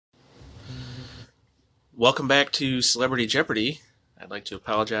Welcome back to Celebrity Jeopardy! I'd like to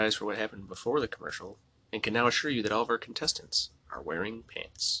apologize for what happened before the commercial and can now assure you that all of our contestants are wearing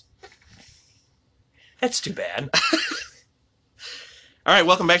pants. That's too bad. All right,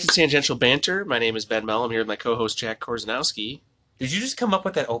 welcome back to Tangential Banter. My name is Ben Mell. I'm here with my co-host Jack Korzanowski. Did you just come up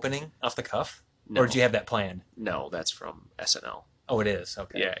with that opening off the cuff? No. Or did you have that planned? No, that's from SNL. Oh, it is?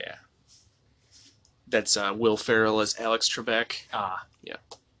 Okay. Yeah. That's Will Ferrell as Alex Trebek. Ah. Yeah.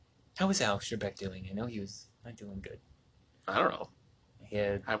 How was Alex Trebek doing? I know he was not doing good. I don't know.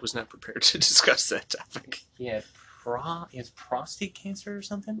 I was not prepared to discuss that topic. He had prostate cancer or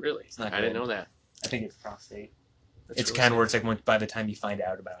something? Really? It's not I didn't know that. I think it's prostate. That's it's really kind of sad. where it's like by the time you find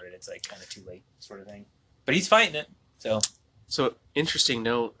out about it, it's like kind of too late sort of thing. But he's fighting it, so... So, interesting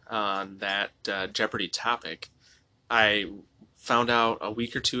note on that Jeopardy topic. I found out a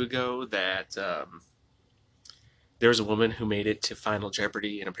week or two ago that there was a woman who made it to Final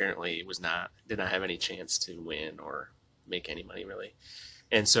Jeopardy and apparently did not have any chance to win or make any money, really.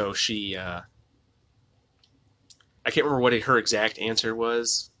 And so she, I can't remember what her exact answer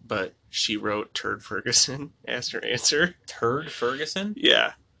was, but she wrote Turd Ferguson as her answer. Turd Ferguson?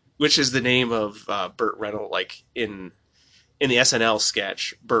 Yeah. Which is the name of Burt Reynolds, like in the SNL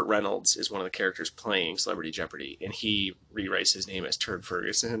sketch, Burt Reynolds is one of the characters playing Celebrity Jeopardy, and he rewrites his name as Turd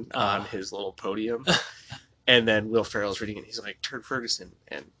Ferguson on his little podium. And then Will Ferrell's reading it, and he's like, Turd Ferguson.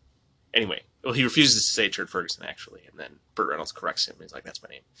 And anyway, well, he refuses to say Turd Ferguson, actually, and then Burt Reynolds corrects him, and he's like, that's my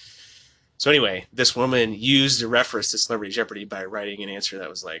name. So anyway, this woman used a reference to Celebrity Jeopardy by writing an answer that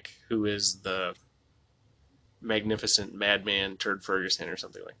was like, who is the magnificent madman Turd Ferguson, or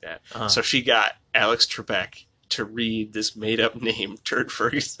something like that. Uh-huh. So she got Alex Trebek to read this made-up name, Turd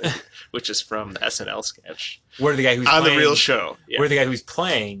Ferguson, which is from the SNL sketch. Where the guy who's on playing, the real show. Yeah. Where the guy who's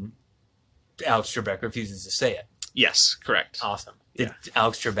playing Alex Trebek refuses to say it. Yes, correct. Awesome. Did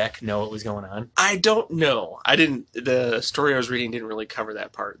Alex Trebek know what was going on? I don't know. The story I was reading didn't really cover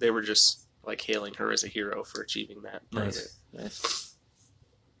that part. They were just like hailing her as a hero for achieving that part of it. Nice.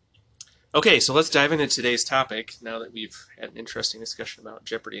 Okay, so let's dive into today's topic now that we've had an interesting discussion about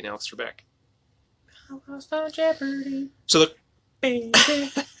Jeopardy and Alex Trebek. I lost on Jeopardy. So Baby.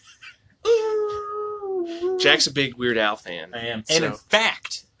 Jack's a big Weird Al fan. I am. And in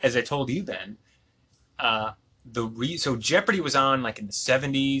fact, as I told you, Ben, so Jeopardy was on like in the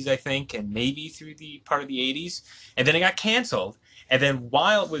 70s, I think, and maybe through the part of the 80s, and then it got canceled. And then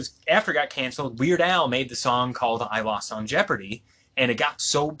after it got canceled, Weird Al made the song called "I Lost on Jeopardy," and it got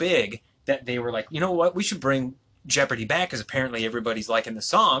so big that they were like, you know what, we should bring Jeopardy back because apparently everybody's liking the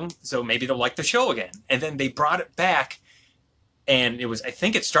song, so maybe they'll like the show again. And then they brought it back, and I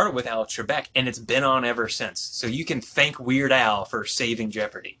think it started with Alex Trebek, and it's been on ever since. So you can thank Weird Al for saving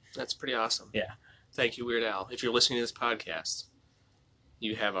Jeopardy. That's pretty awesome. Yeah. Thank you, Weird Al. If you're listening to this podcast,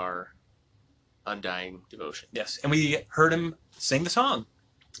 you have our undying devotion. Yes, and we heard him sing the song.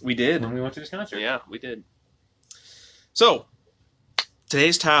 We did. When we went to his concert. Yeah, we did. So,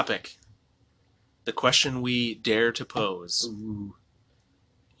 today's topic, the question we dare to pose,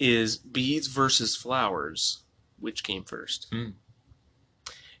 is bees versus flowers. Which came first?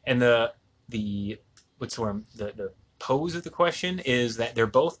 And the what's the word? The pose of the question is that they're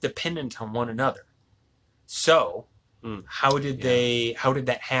both dependent on one another. So, how did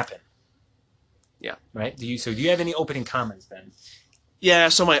that happen? Yeah. Right? Do you have any opening comments, Ben? Yeah,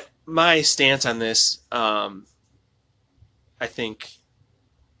 so my stance on this, I think,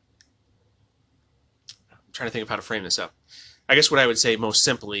 I'm trying to think of how to frame this up. I guess what I would say most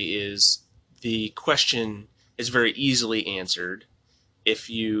simply is the question is very easily answered if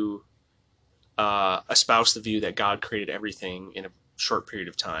you espouse the view that God created everything in a short period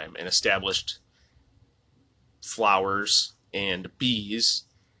of time and established flowers and bees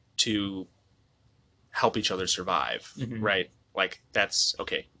to help each other survive, right? Like, that's,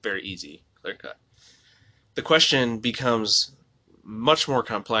 okay, very easy, clear cut. The question becomes much more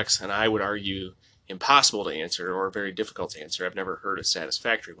complex, and I would argue impossible to answer or very difficult to answer. I've never heard a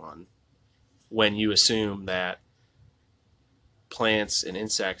satisfactory one, when you assume that plants and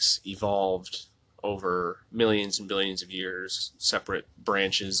insects evolved over millions and billions of years, separate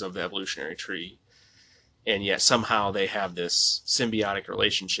branches of the evolutionary tree, and yet somehow they have this symbiotic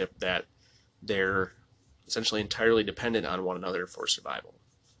relationship that they're essentially entirely dependent on one another for survival.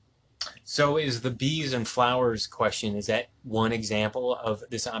 So is the bees and flowers question, is that one example of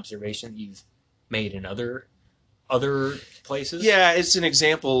this observation that you've made in other places? Yeah, it's an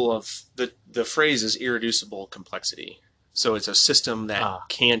example of the phrase is irreducible complexity. So it's a system that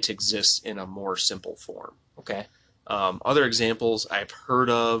can't exist in a more simple form. Okay. Other examples I've heard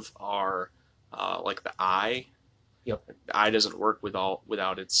of are like the eye. Yep. The eye doesn't work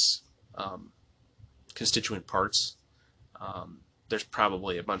without its constituent parts. There's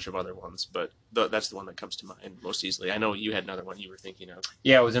probably a bunch of other ones, but that's the one that comes to mind most easily. I know you had another one you were thinking of.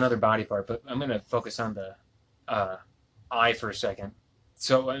 Yeah, it was another body part, but I'm going to focus on the uh, eye for a second.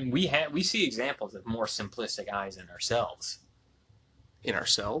 So and we see examples of more simplistic eyes in ourselves In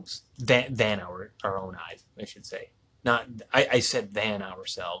ourselves? than our own eyes, I should say. Not I said than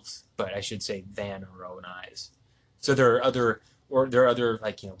ourselves, but I should say than our own eyes. So there are other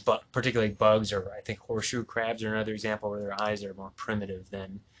like particularly bugs, or I think horseshoe crabs are another example where their eyes are more primitive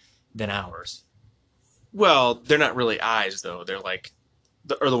than ours. Well, they're not really eyes though. They're like,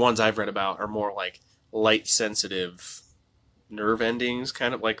 or the ones I've read about are more like light sensitive nerve endings,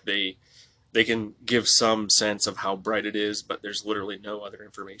 kind of like they can give some sense of how bright it is, but there's literally no other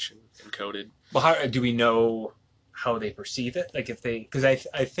information encoded. Well, how do we know how they perceive it? Like if they, because I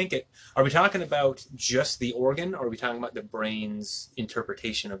think it. Are we talking about just the organ, or are we talking about the brain's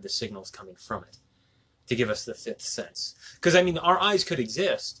interpretation of the signals coming from it to give us the fifth sense? Because I mean, our eyes could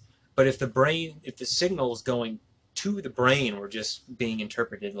exist, but if the signals going to the brain were just being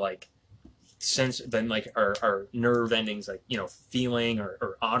interpreted like sense, then like our nerve endings, like feeling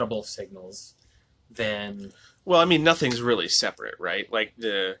or audible signals, then Well, I mean, nothing's really separate, right? Like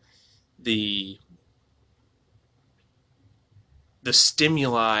the the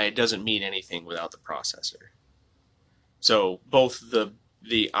stimuli doesn't mean anything without the processor. So both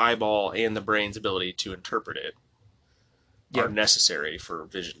the eyeball and the brain's ability to interpret it are yeah, necessary for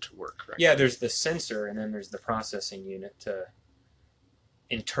vision to work yeah. correctly. There's the sensor, and then there's the processing unit to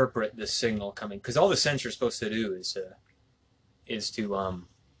interpret the signal coming. Because all the sensor's supposed to do is to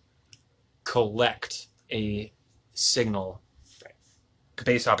collect a signal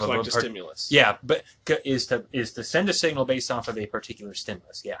based off Collect of a stimulus. yeah, but is to send a signal based off of a particular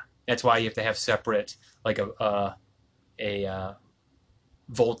stimulus. Yeah, that's why you have to have separate, like a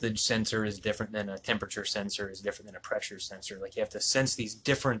voltage sensor is different than a temperature sensor is different than a pressure sensor. Like you have to sense these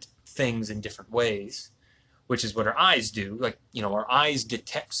different things in different ways, which is what our eyes do. Like our eyes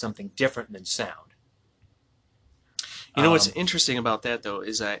detect something different than sound. You know what's Um, interesting about that though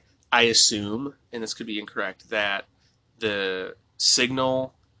is I assume, and this could be incorrect, that the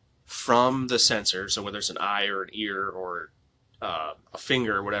signal from the sensor, so whether it's an eye or an ear or a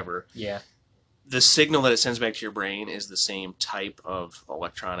finger or whatever, yeah. the signal that it sends back to your brain is the same type of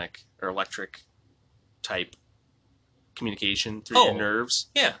electronic or electric type communication through your Oh, nerves.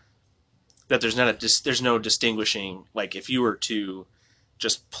 yeah. That there's no distinguishing. Like if you were to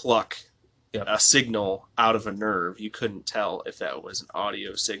just pluck Yep. a signal out of a nerve, you couldn't tell if that was an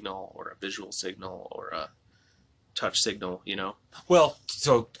audio signal or a visual signal or a touch signal. Well,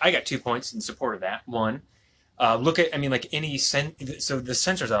 so I got 2 points in support of that. One, look at, I mean, like so the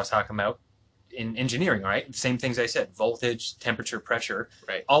sensors I was talking about in engineering, right? Same things I said: voltage, temperature, pressure,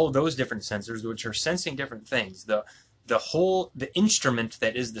 Right. all of those different sensors, which are sensing different things. The instrument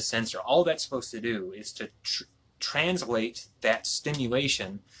that is the sensor, all that's supposed to do is to translate that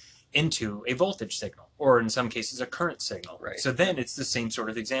stimulation into a voltage signal, or in some cases a current signal. Right. So then it's the same sort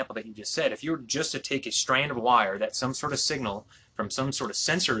of example that you just said. If you were just to take a strand of wire that some sort of signal from some sort of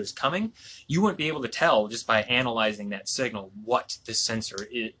sensor is coming, you wouldn't be able to tell just by analyzing that signal what the sensor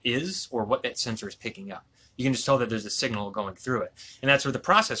is or what that sensor is picking up. You can just tell that there's a signal going through it. And that's where the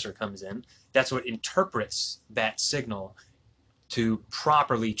processor comes in. That's what interprets that signal to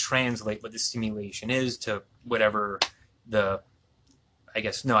properly translate what the stimulation is to whatever the I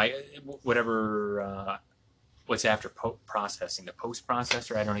guess no, whatever what's after processing, the post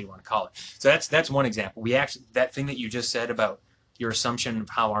processor. I don't even want to call it. So that's one example. We actually, that thing that you just said about your assumption of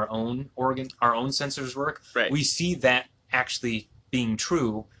how our own sensors work. Right. We see that actually being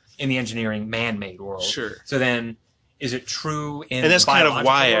true in the engineering man-made world. Sure. So then, is it true in And that's the kind of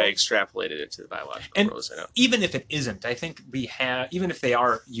biological why world? I extrapolated it to the biological And world. I know. even if it isn't, I think even if they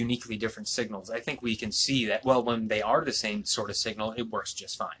are uniquely different signals, I think we can see that, well, when they are the same sort of signal, it works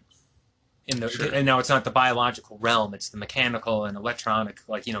just fine. Sure. And now it's not the biological realm, it's the mechanical and electronic,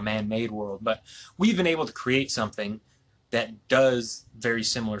 like, man-made world. But we've been able to create something that does very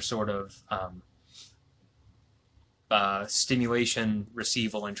similar sort of stimulation,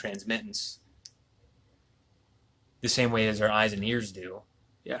 receival, and transmittance the same way as our eyes and ears do.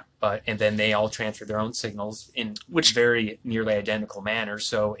 Yeah. And then they all transfer their own signals in Which very nearly identical manner.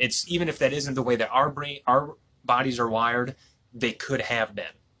 So it's, even if that isn't the way that our bodies are wired, they could have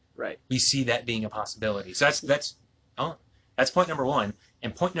been. right. We see that being a possibility. So that's point number one.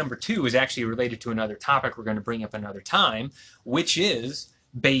 And point number two is actually related to another topic we're going to bring up another time, which is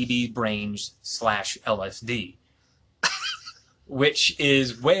baby brains / LSD, which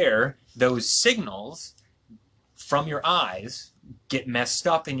is where those signals from your eyes get messed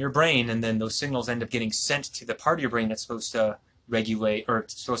up in your brain, and then those signals end up getting sent to the part of your brain that's supposed to regulate or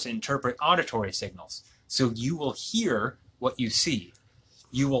supposed to interpret auditory signals. So you will hear what you see,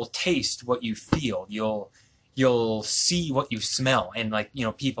 you will taste what you feel, you'll see what you smell, and like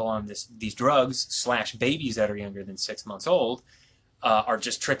people on these drugs slash babies that are younger than 6 months old are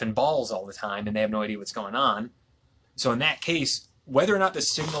just tripping balls all the time, and they have no idea what's going on. So in that case, whether or not the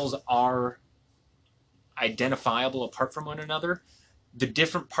signals are identifiable apart from one another, the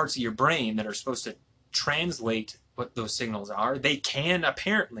different parts of your brain that are supposed to translate what those signals are, they can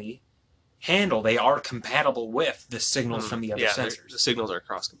apparently handle, they are compatible with the signals from the other sensors. The signals are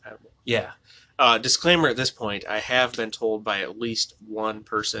cross-compatible. Yeah. Disclaimer at this point, I have been told by at least one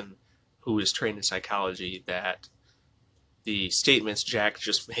person who is trained in psychology that the statements Jack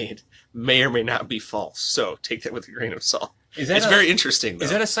just made may or may not be false. So take that with a grain of salt. It's very interesting, though.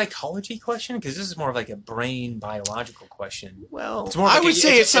 Is that a psychology question? Because this is more of like a brain biological question. Well, it's more I would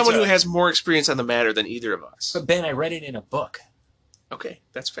say it's someone who has more experience on the matter than either of us. But Ben, I read it in a book. Okay,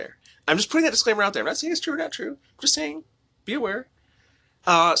 that's fair. I'm just putting that disclaimer out there. I'm not saying it's true or not true. I'm just saying, be aware.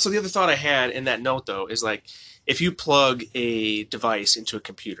 So the other thought I had in that note, though, is like, if you plug a device into a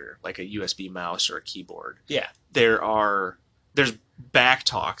computer, like a USB mouse or a keyboard, there's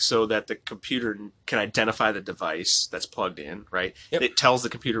backtalk so that the computer can identify the device that's plugged in, right? Yep. It tells the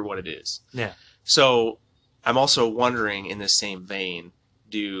computer what it is. Yeah. So I'm also wondering, in the same vein,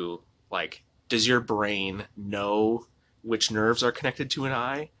 does your brain know which nerves are connected to an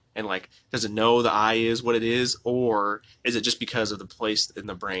eye? And does it know the eye is what it is, or is it just because of the place in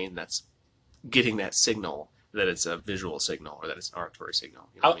the brain that's getting that signal that it's a visual signal or that it's an auditory signal?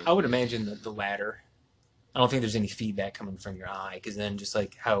 You know what I mean? I would imagine the latter. I don't think there's any feedback coming from your eye, because then just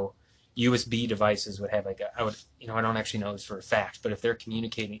like how USB devices would have I don't actually know this for a fact, but if they're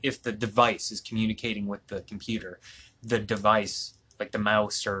communicating, if the device is communicating with the computer, the device, like the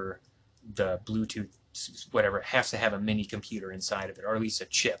mouse or the Bluetooth, whatever, has to have a mini computer inside of it, or at least a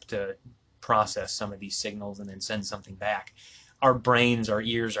chip to process some of these signals and then send something back. Our brains, our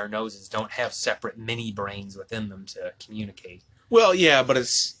ears, our noses don't have separate mini brains within them to communicate. Well, yeah, but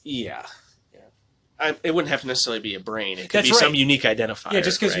it wouldn't have to necessarily be a brain. It could That's be right. some unique identifier. Yeah,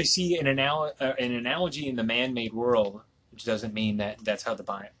 just because we right? see an analogy in the man-made world, which doesn't mean that that's how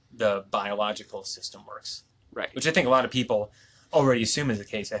the biological system works. Right. Which I think a lot of people already assume is the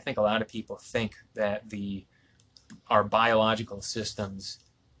case. I think a lot of people think that our biological systems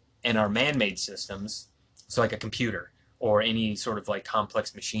and our man-made systems, so like a computer or any sort of like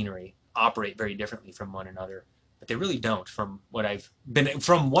complex machinery, operate very differently from one another. But they really don't. From what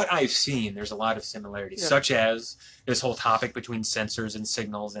I've seen, there's a lot of similarities, such as this whole topic between sensors and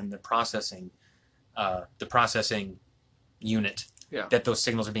signals and the processing unit that those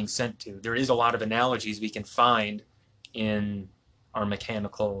signals are being sent to. There is a lot of analogies we can find in our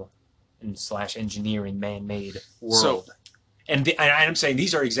mechanical and / engineering man-made world. And I'm saying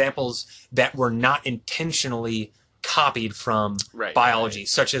these are examples that were not intentionally copied from biology,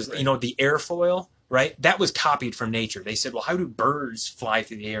 such as the airfoil. Right? That was copied from nature. They said, well, how do birds fly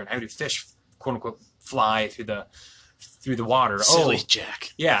through the air, and how do fish, quote unquote, fly through the water? Silly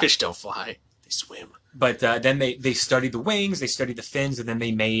Jack. Yeah. Fish don't fly. They swim. But then they studied the wings, they studied the fins, and then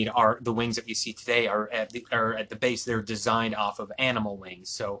they made the wings that we see today are at the base. They're designed off of animal wings.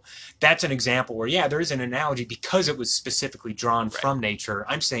 So that's an example where, there is an analogy because it was specifically drawn from nature.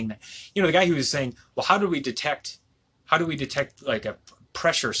 I'm saying that, the guy who was saying, well, how do we detect like a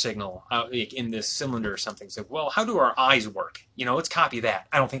pressure signal in this cylinder or something? So, well, how do our eyes work? Let's copy that.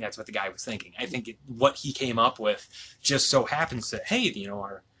 I don't think that's what the guy was thinking. I think what he came up with just so happens that, hey,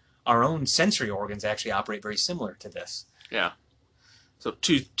 our own sensory organs actually operate very similar to this. Yeah. So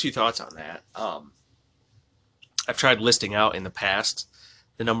two thoughts on that. I've tried listing out in the past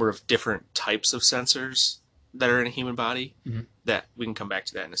the number of different types of sensors that are in a human body. Mm-hmm. That we can come back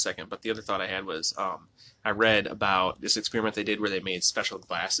to that in a second. But the other thought I had was I read about this experiment they did where they made special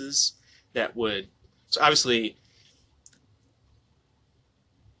glasses that would. So obviously,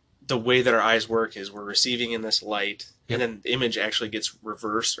 the way that our eyes work is we're receiving in this light, and then the image actually gets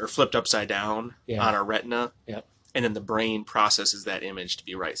reversed or flipped upside down on our retina. Yep. And then the brain processes that image to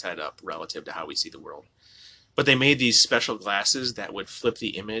be right side up relative to how we see the world. But they made these special glasses that would flip the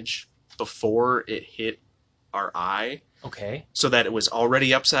image before it hit our eye. Okay. So that it was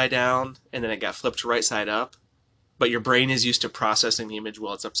already upside down, and then it got flipped to right side up. But your brain is used to processing the image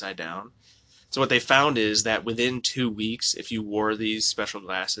while it's upside down. So what they found is that within 2 weeks, if you wore these special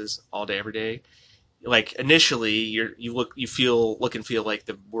glasses all day, every day, like initially you look and feel like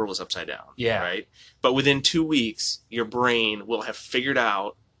the world was upside down. Yeah. Right? But within 2 weeks, your brain will have figured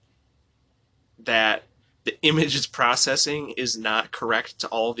out that the image it's processing is not correct to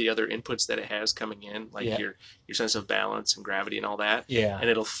all the other inputs that it has coming in, like Yeah. your sense of balance and gravity and all that, Yeah. and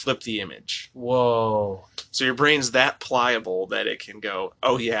it'll flip the image. Whoa. So your brain's that pliable that it can go,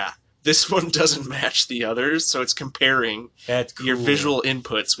 oh yeah, this one doesn't match the others, so it's comparing That's cool. your visual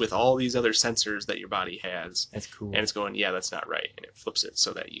inputs with all these other sensors that your body has, That's cool. and it's going, yeah, that's not right, and it flips it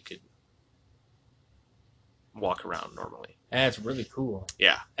so that you could walk around normally. That's really cool.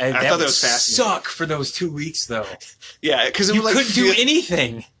 Yeah, And I that thought that would was fascinating. suck for those 2 weeks, though. Yeah, because You couldn't do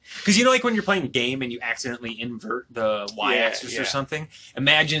anything. Because you know, like when you're playing a game and you accidentally invert the y-axis or something?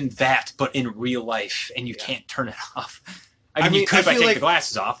 Imagine that, but in real life, and you can't turn it off. I mean, you could if I take the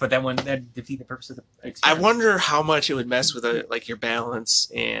glasses off, but that'd defeat the purpose of the experiment. I wonder how much it would mess with like your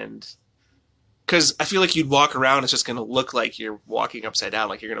balance, and because I feel like you'd walk around, it's just going to look like you're walking upside down,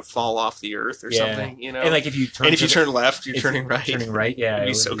 like you're going to fall off the earth or something, you know. And like if you turn left, you're turning right. Turning right, yeah, it'd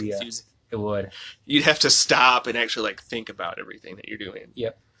be so confusing. It would. You'd have to stop and actually like think about everything that you're doing.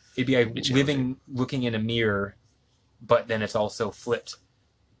 Yep. It'd be like looking in a mirror, but then it's also flipped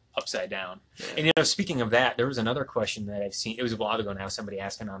upside down. Yeah. And you know, speaking of that, there was another question that I've seen. It was a while ago now. Somebody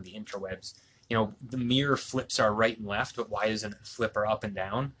asking on the interwebs. You know, the mirror flips our right and left, but why doesn't it flip our up and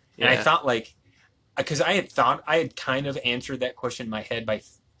down? Yeah. And I thought because I had kind of answered that question in my head by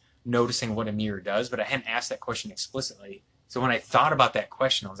noticing what a mirror does, but I hadn't asked that question explicitly. So when I thought about that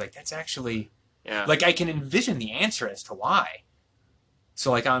question, I was like, that's actually like I can envision the answer as to why.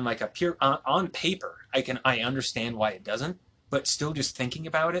 So like on like on paper, I understand why it doesn't, but still just thinking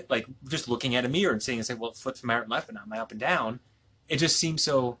about it, like just looking at a mirror and saying, well, it flips my right and left, but not my up and down. It just seems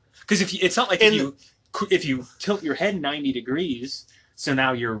so because it's not like if you tilt your head 90 degrees. So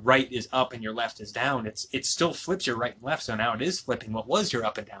now your right is up and your left is down. It still flips your right and left. So now it is flipping what was your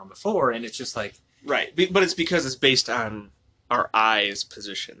up and down before, and it's just like right. But it's because it's based on our eyes'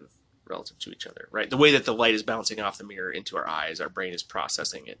 position relative to each other, right? The way that the light is bouncing off the mirror into our eyes, our brain is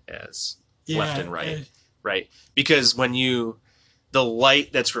processing it as left and right, right? Because when the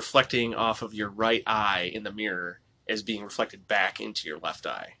light that's reflecting off of your right eye in the mirror is being reflected back into your left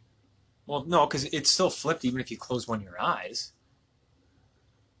eye. Well, no, because it's still flipped even if you close one of your eyes.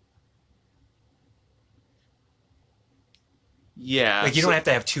 Yeah. Like you don't have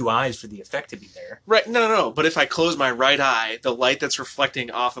to have two eyes for the effect to be there. Right. No. But if I close my right eye, the light that's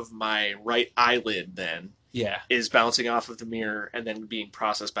reflecting off of my right eyelid then is bouncing off of the mirror and then being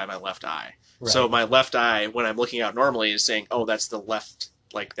processed by my left eye. Right. So my left eye, when I'm looking out normally, is saying, oh, that's the left,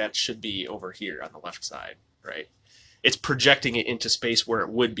 like that should be over here on the left side, right? It's projecting it into space where it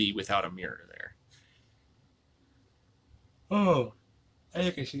would be without a mirror there. Oh. I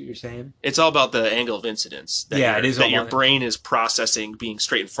think I see what you're saying. It's all about the angle of incidence. It is. That your brain is processing being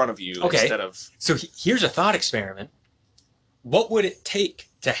straight in front of you instead of... So here's a thought experiment. What would it take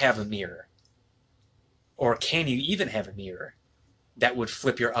to have a mirror? Or can you even have a mirror that would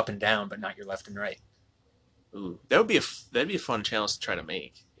flip your up and down but not your left and right? Ooh, that'd be a fun challenge to try to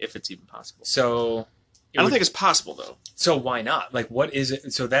make, if it's even possible. So... I don't think it's possible, though. So why not? Like, what is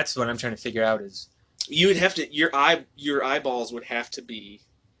it? So that's what I'm trying to figure out is... You would have to your eyeballs would have to be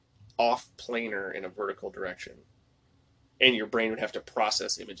off planar in a vertical direction, and your brain would have to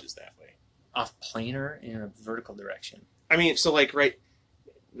process images that way. Off planar in a vertical direction. I mean, so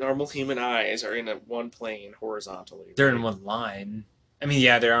normal human eyes are in one plane horizontally. They're in one line. I mean,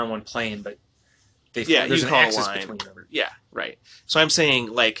 yeah, they're on one plane, but there's an axis between them. Yeah, right. So I'm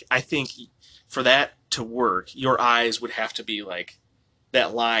saying, I think for that to work, your eyes would have to be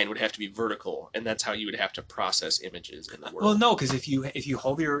that line would have to be vertical, and that's how you would have to process images in the world. Well, no, because if you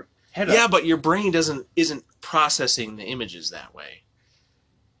hold your head up... Yeah, but your brain isn't processing the images that way.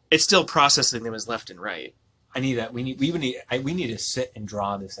 It's still processing them as left and right. I need that. We need to sit and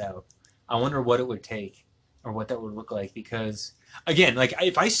draw this out. I wonder what it would take, or what that would look like, because, again,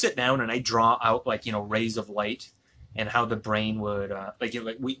 if I sit down and I draw out, rays of light, and how the brain would,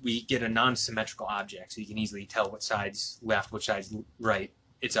 we get a non-symmetrical object, so you can easily tell what side's left, which side's right,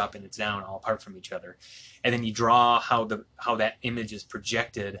 it's up and it's down, all apart from each other. And then you draw how that image is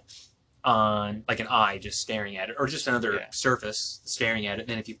projected on, an eye just staring at it, or just another surface staring at it. And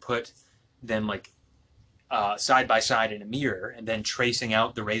then if you put them, side by side in a mirror, and then tracing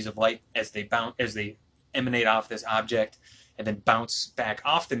out the rays of light as they emanate off this object, and then bounce back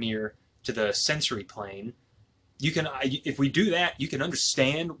off the mirror to the sensory plane, if we do that, you can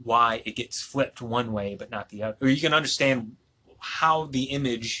understand why it gets flipped one way but not the other. Or you can understand how the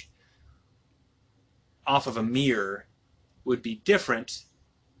image off of a mirror would be different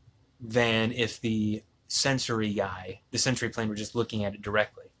than if the sensory plane were just looking at it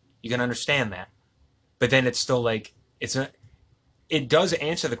directly. You can understand that. But then it's still it does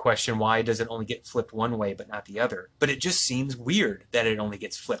answer the question, why does it only get flipped one way but not the other? But it just seems weird that it only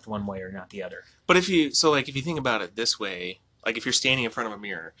gets flipped one way or not the other. But if you think about it this way, like if you're standing in front of a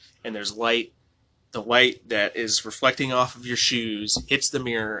mirror and there's light, the light that is reflecting off of your shoes hits the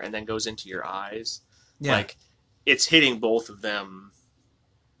mirror and then goes into your eyes. Yeah. Like it's hitting both of them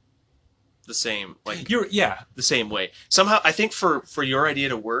the same, like the same way. Somehow, I think for your idea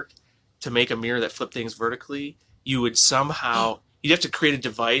to work, to make a mirror that flipped things vertically, you would somehow you'd have to create a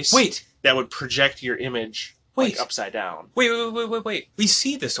device. Wait. That would project your image like upside down. Wait. We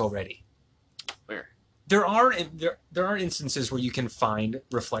see this already. Where? There are instances where you can find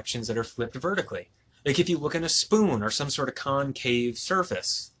reflections that are flipped vertically. Like if you look in a spoon or some sort of concave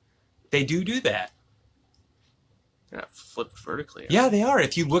surface, they do that. They're not flipped vertically. Yeah, they are.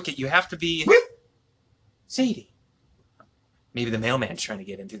 If you look at, you have to be Sadie. Maybe the mailman's trying to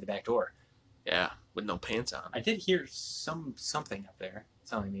get in through the back door. Yeah, with no pants on. I did hear something up there. It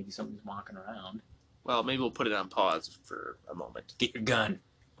sounded like maybe something's walking around. Well, maybe we'll put it on pause for a moment. Get your gun.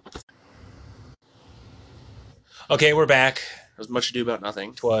 Okay, we're back. There's much ado about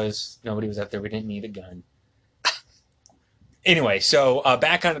nothing. Nobody was up there. We didn't need a gun. Anyway, so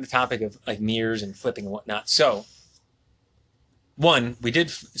back onto the topic of like mirrors and flipping and whatnot. So, when we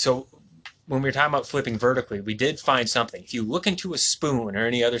were talking about flipping vertically, we did find something. If you look into a spoon or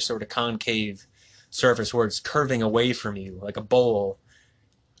any other sort of concave surface where it's curving away from you, like a bowl,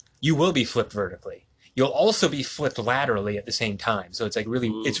 you will be flipped vertically. You'll also be flipped laterally at the same time. So it's like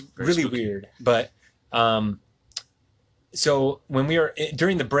it's really weird. But so when we were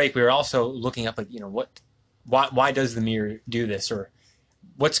during the break, we were also looking up, like, why does the mirror do this, or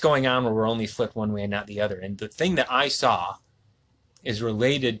what's going on where we're only flipped one way and not the other? And the thing that I saw is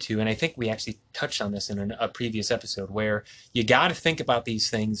related to, and I think we actually touched on this in a previous episode, where you got to think about these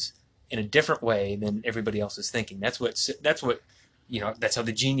things in a different way than everybody else is thinking. That's how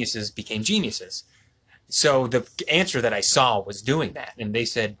the geniuses became geniuses. So the answer that I saw was doing that, and they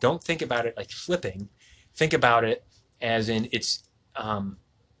said, don't think about it like flipping. Think about it as in it's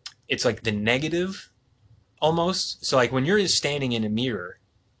like the negative almost. So like when you're standing in a mirror,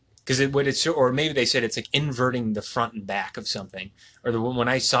 or maybe they said it's like inverting the front and back of something. Or when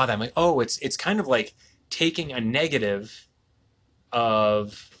I saw that, I'm like, oh, it's kind of like taking a negative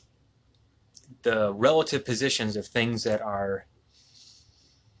of the relative positions of things that are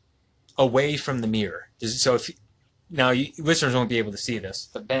away from the mirror. So listeners won't be able to see this,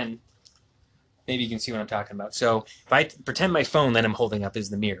 but Ben, maybe you can see what I'm talking about. So if I pretend my phone that I'm holding up is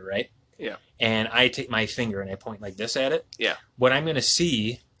the mirror, right? Yeah. And I take my finger and I point like this at it. Yeah. What I'm going to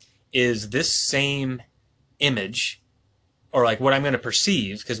see is this same image, or like what I'm going to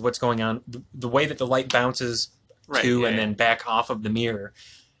perceive, because what's going on, the way that the light bounces then back off of the mirror,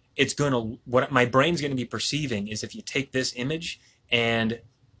 what my brain's going to be perceiving is, if you take this image and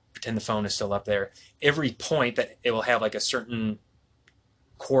pretend the phone is still up there, every point that it will have like a certain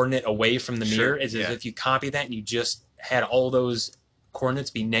coordinate away from the mirror is as if you copy that and you just had all those coordinates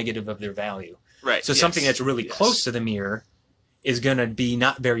be negative of their value. Right. So something that's really close to the mirror is going to be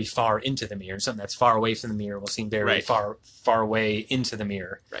not very far into the mirror. Something that's far away from the mirror will seem very far away into the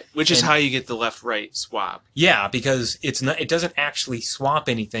mirror. Right. Which is how you get the left-right swap. Yeah, because it doesn't actually swap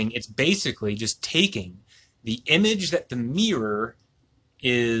anything. It's basically just taking the image that the mirror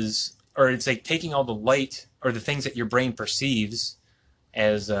is, or it's like taking all the light or the things that your brain perceives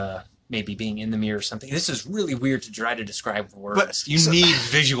as maybe being in the mirror or something. This is really weird to try to describe with words. You need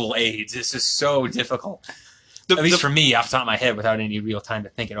visual aids. This is so difficult. At least for me, off the top of my head, without any real time to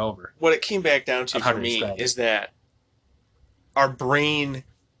think it over. What it came back down to for me is that our brain,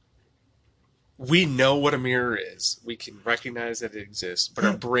 we know what a mirror is. We can recognize that it exists, but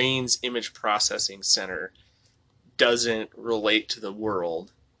our brain's image processing center doesn't relate to the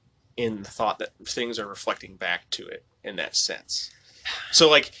world in the thought that things are reflecting back to it in that sense. So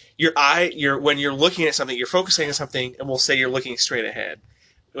like when you're looking at something, you're focusing on something, and we'll say you're looking straight ahead.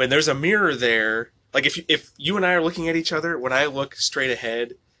 When there's a mirror there, like if you and I are looking at each other, when I look straight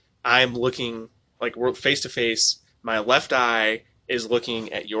ahead, I'm looking, like, we're face to face. My left eye is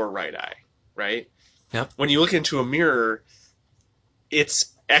looking at your right eye, right? Yep. When you look into a mirror,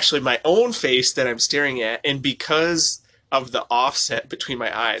 it's actually my own face that I'm staring at, and because of the offset between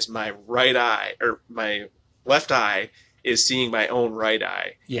my eyes, my right eye or my left eye is seeing my own right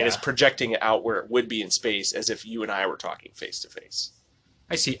eye, and it's projecting it out where it would be in space, as if you and I were talking face to face.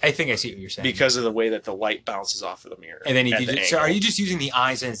 I think I see what you're saying. Because of the way that the light bounces off of the mirror. And then so are you just using the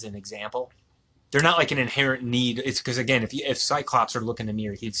eyes as an example? They're not like an inherent need. It's because, again, if Cyclops were to look in the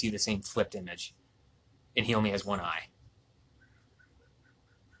mirror, he'd see the same flipped image, and he only has one eye.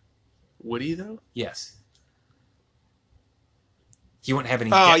 Would he, though? Yes. He wouldn't have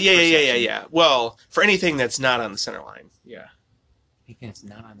any Oh, depth yeah, yeah, yeah, yeah, perception. yeah. Well, for anything that's not on the center line. Yeah. Anything that's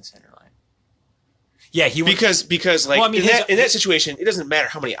not on the center line. Yeah, he wouldn't. Because Well, I like mean, in that situation, it doesn't matter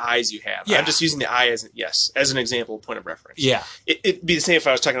how many eyes you have. I'm yeah, just using the eye as an example point of reference. yeah. It'd be the same if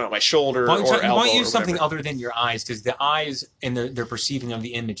I was talking about my shoulder or Why elbow don't you or use something whatever. other than your eyes? Because the eyes and their perceiving of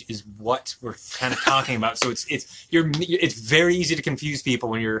the image is what we're kind of talking about. So it's very easy to confuse people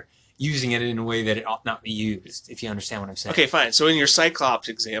when you're using it in a way that it ought not be used. If you understand what I'm saying. Okay, fine. So in your Cyclops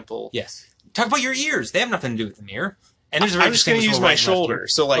example, Yes. Talk about your ears. They have nothing to do with the mirror. And there's a very I'm just going to use distinguishable my right and left shoulder. ear.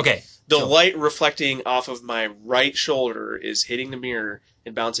 So like Okay. the So light reflecting off of my right shoulder is hitting the mirror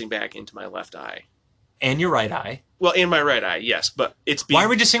and bouncing back into my left eye. and your right eye. Well, in my right eye, yes, but it's Why are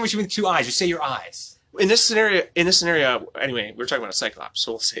we distinguishing between two eyes? Just say your eyes. in this scenario. Anyway, we're talking about a Cyclops,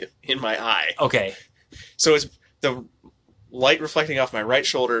 so we'll say in my eye. Okay. So it's the light reflecting off my right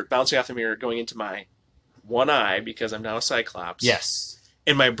shoulder, bouncing off the mirror, going into my one eye because I'm now a Cyclops. Yes.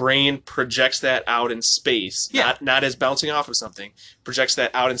 And my brain projects that out in space, Yeah. not as bouncing off of something, projects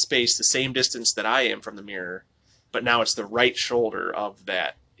that out in space the same distance that I am from the mirror, but now it's the right shoulder of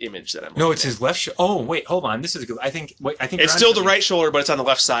that image that I'm No, looking it's at. his left. Oh, wait, hold on. This is good. I think. Wait, I think It's you're still onto the right shoulder, but it's on the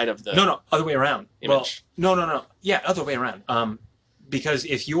left side of the No, other way around. image. Well, no. Yeah, other way around. Because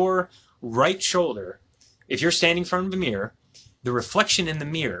if your right shoulder, if you're standing in front of the mirror, the reflection in the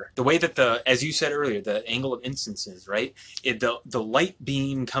mirror, the way that as you said earlier, the angle of instances, right? The light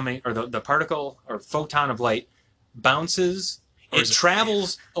beam coming, or the particle or photon of light bounces. It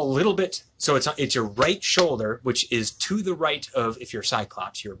travels a little bit, so it's your right shoulder, which is to the right of, if you're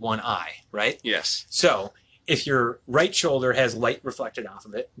Cyclops, your one eye, right? Yes. So if your right shoulder has light reflected off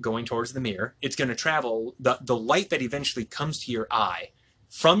of it going towards the mirror, it's going to travel, the light that eventually comes to your eye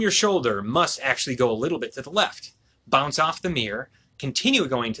from your shoulder must actually go a little bit to the left, bounce off the mirror, continue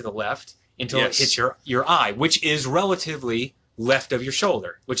going to the left until it hits your eye, which is relatively left of your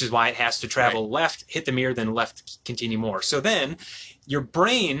shoulder, which is why it has to travel left, hit the mirror, then left, continue more. So then your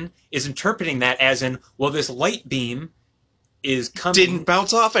brain is interpreting that as in, well, this light beam is coming. Didn't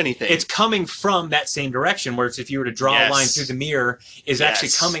bounce off anything. It's coming from that same direction, whereas if you were to draw a line through the mirror, is actually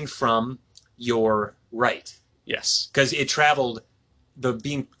coming from your right. Yes. Because it traveled, the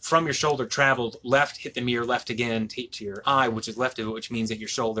beam from your shoulder traveled left, hit the mirror, left again, to your eye, which is left of it, which means that your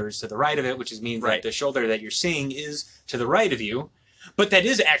shoulder is to the right of it, which means that the shoulder that you're seeing is to the right of you. But that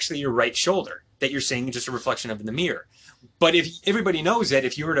is actually your right shoulder that you're seeing, just a reflection of in the mirror. But if everybody knows that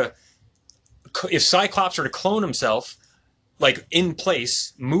if Cyclops were to clone himself, like in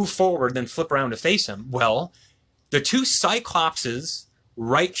place, move forward, then flip around to face him, well, the two Cyclopses'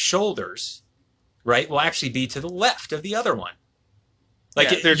 right shoulders, right, will actually be to the left of the other one.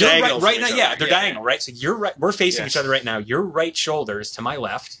 Like they're diagonal right now. from each Yeah, other. they're diagonal, right? So you're right. We're facing each other right now. Your right shoulder is to my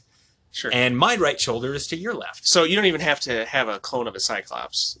left, and my right shoulder is to your left. So you don't even have to have a clone of a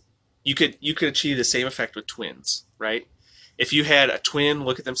Cyclops. You could achieve the same effect with twins, right? If you had a twin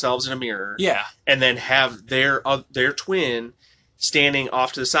look at themselves in a mirror, and then have their twin standing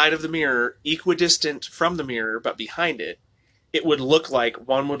off to the side of the mirror, equidistant from the mirror but behind it, it would look like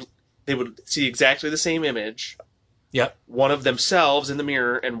they would see exactly the same image. Yep. One of themselves in the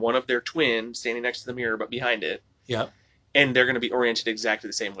mirror and one of their twin standing next to the mirror but behind it. Yep. And they're going to be oriented exactly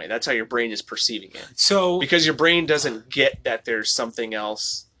the same way. That's how your brain is perceiving it. So because your brain doesn't get that there's something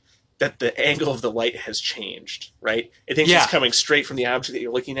else, that the angle of the light has changed, right? It thinks it's coming straight from the object that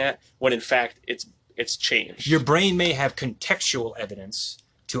you're looking at, when in fact it's changed. Your brain may have contextual evidence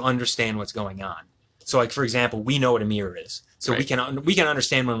to understand what's going on. So, like, for example, we know what a mirror is. So we can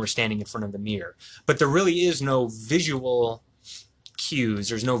understand when we're standing in front of the mirror. But there really is no visual cues.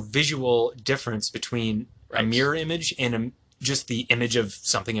 There's no visual difference between a mirror image and just the image of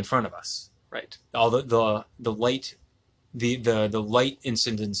something in front of us. Right. All the light, the light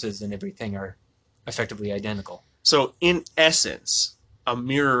incidences and everything are effectively identical. So, in essence, a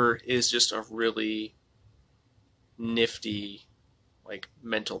mirror is just a really nifty, like,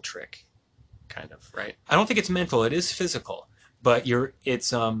 mental trick, kind of, right? I don't think it's mental. It is physical, but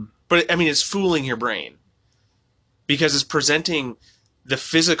But I mean, it's fooling your brain because it's presenting the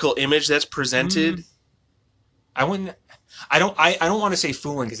physical image that's presented. I don't want to say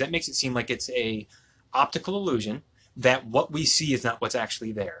fooling, because that makes it seem like it's a optical illusion, that what we see is not what's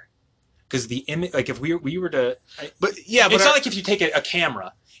actually there. Because the image, like if we were to, it's not like if you take a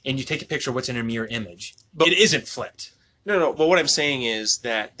camera and you take a picture of what's in a mirror image, but it isn't flipped. No. But what I'm saying is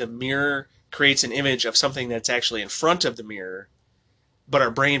that the mirror creates an image of something that's actually in front of the mirror, but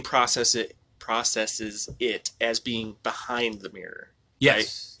our brain processes it as being behind the mirror. Yes.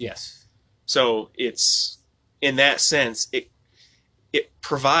 Right? Yes. So it's, in that sense, it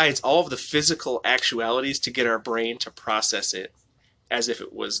provides all of the physical actualities to get our brain to process it as if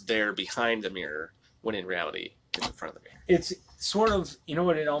it was there behind the mirror, when in reality it's in front of the mirror. It's sort of, you know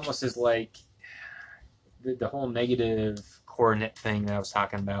what it almost is like, the whole negative coordinate thing that I was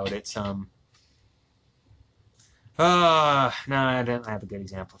talking about. It's no, I don't have a good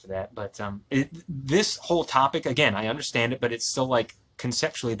example for that. But this whole topic, again, I understand it, but it's still like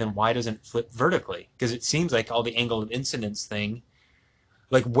conceptually, then why doesn't it flip vertically? Because it seems like all the angle of incidence thing,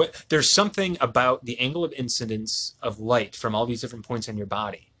 like what there's something about the angle of incidence of light from all these different points on your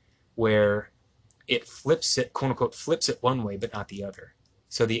body where it flips it, quote unquote, flips it one way, but not the other.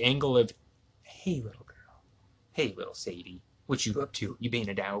 So the angle of, hey, little girl, hey, little Sadie, what you up to? You being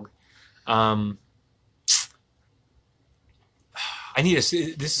a dog? This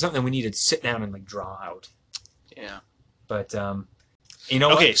is something we need to sit down and like draw out. Yeah. But you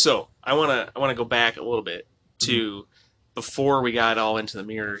know okay, what? so I wanna go back a little bit to before we got all into the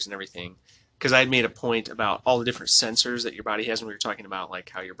mirrors and everything, because I had made a point about all the different sensors that your body has when we were talking about like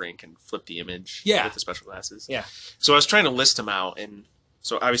how your brain can flip the image with the special glasses. Yeah. So I was trying to list them out, and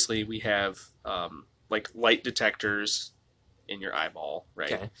so obviously we have like light detectors in your eyeball,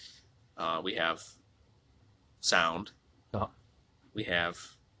 right? Okay. We have sound. Oh. We have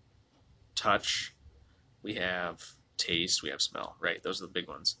touch. We have taste. We have smell, right? Those are the big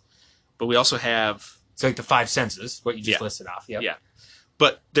ones. But we also have... So like the five senses, what you just listed off. Yep. Yeah.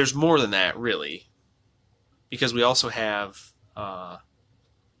 But there's more than that, really. Because we also have an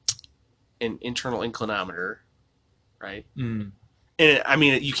internal inclinometer, right? Mm. And I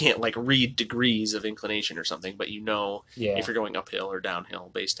mean, you can't like read degrees of inclination or something, but you know if you're going uphill or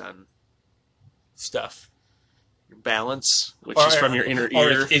downhill based on stuff. Your balance, which is from your inner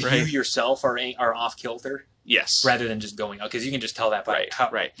ear. Or if right? you yourself are off kilter. Yes. Rather than just going out, because you can just tell that by how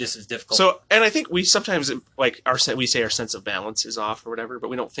this is difficult. So, and I think we sometimes like we say our sense of balance is off or whatever, but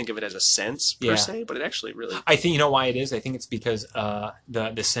we don't think of it as a sense per se. But it actually really. I think you know why it is. I think it's because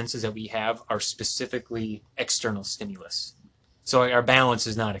the senses that we have are specifically external stimulus. So our balance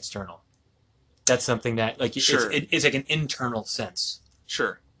is not external. That's something that like it's like an internal sense.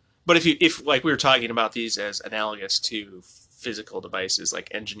 Sure, but if like we were talking about these as analogous to physical devices, like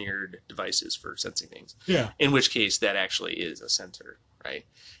engineered devices for sensing things. Yeah. In which case that actually is a sensor, right?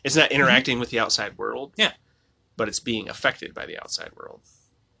 It's not interacting with the outside world. Yeah. But it's being affected by the outside world.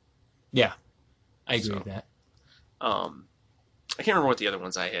 Yeah. I agree with that. I can't remember what the other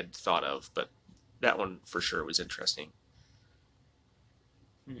ones I had thought of, but that one for sure was interesting.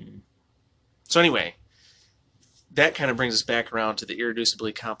 So anyway, that kind of brings us back around to the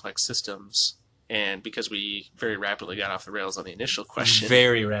irreducibly complex systems. And because we very rapidly got off the rails on the initial question.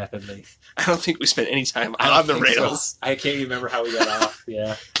 Very rapidly. I don't think we spent any time on the rails. So. I can't remember how we got off.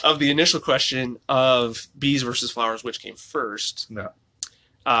 Yeah. Of the initial question of bees versus flowers, which came first. No.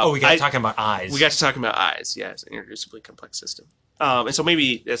 We got to talking about eyes. We got to talking about eyes, yes, an irreducibly complex system. And so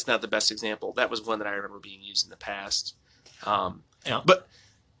maybe that's not the best example. That was one that I remember being used in the past. But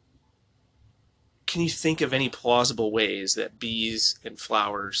can you think of any plausible ways that bees and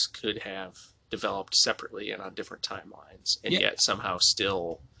flowers could have developed separately and on different timelines, and yet somehow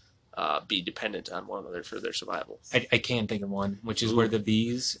still be dependent on one another for their survival? I can think of one, which is where the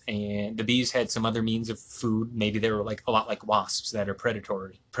bees had some other means of food. Maybe they were like a lot like wasps that are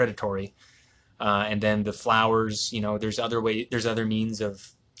predatory. And then the flowers, there's other means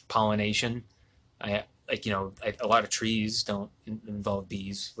of pollination. A lot of trees don't involve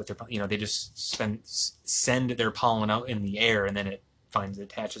bees with their, they just send their pollen out in the air, and then it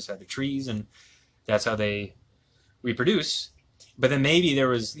attaches to the trees, and that's how they reproduce. But then maybe there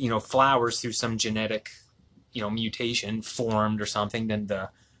was, flowers through some genetic, mutation formed or something. Then the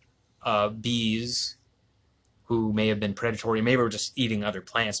bees, who may have been predatory, maybe were just eating other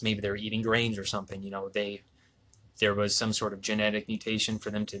plants. Maybe they were eating grains or something. There was some sort of genetic mutation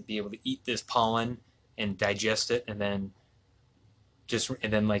for them to be able to eat this pollen and digest it, and then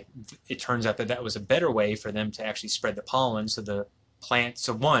it turns out that was a better way for them to actually spread the pollen. So the plant,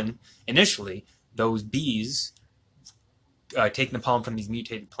 initially, those bees taking the pollen from these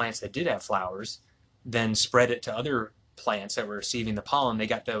mutated plants that did have flowers, then spread it to other plants that were receiving the pollen. They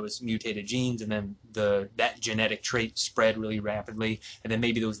got those mutated genes, and then that genetic trait spread really rapidly. And then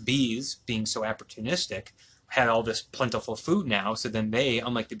maybe those bees, being so opportunistic, had all this plentiful food now. So then they,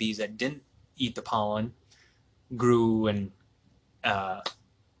 unlike the bees that didn't eat the pollen, grew and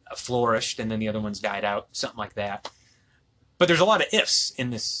flourished, and then the other ones died out, something like that. But there's a lot of ifs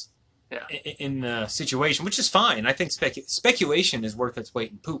in this, in the situation, which is fine. I think speculation is worth its weight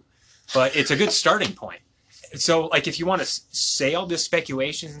in poop, but it's a good starting point. So, like, if you want to say all this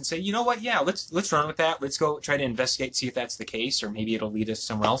speculation and say, you know what, yeah, let's run with that. Let's go try to investigate, see if that's the case, or maybe it'll lead us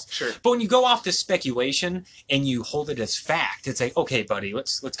somewhere else. Sure. But when you go off this speculation and you hold it as fact, it's like, okay, buddy,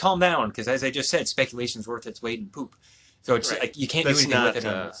 let's calm down, because as I just said, speculation's worth its weight in poop. So it's like you can't do anything with it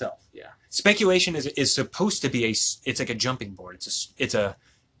on itself. Yeah. Speculation is supposed to be it's like a jumping board. It's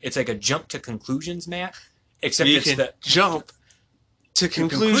like a jump to conclusions map, except you it's can the jump to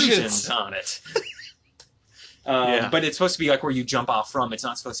conclusions on it. Yeah. But it's supposed to be like where you jump off from. It's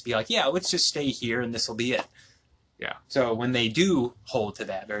not supposed to be like, yeah, let's just stay here and this will be it. Yeah. So when they do hold to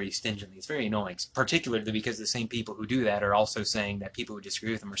that very stingently, it's very annoying, particularly because the same people who do that are also saying that people who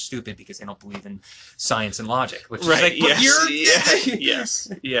disagree with them are stupid because they don't believe in science and logic. Which right. is like, but yes.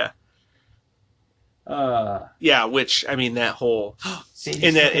 yes. Yeah. Yeah. Which, I mean, that whole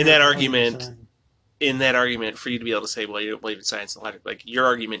in that argument, for you to be able to say, well, you don't believe in science and logic, like your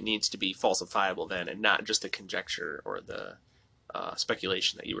argument needs to be falsifiable then, and not just the conjecture or the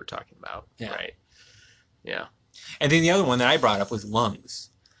speculation that you were talking about. Yeah. Right. Yeah. And then the other one that I brought up was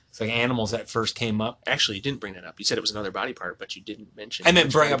lungs. It's like animals that first came up. Actually, you didn't bring that up. You said it was another body part, but you didn't mention. I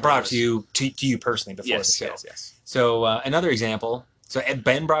meant brought up to you personally before the show. Yes. So another example. So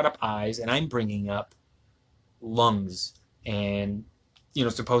Ben brought up eyes, and I'm bringing up lungs. And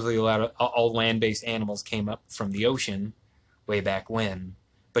supposedly a lot of all land-based animals came up from the ocean way back when.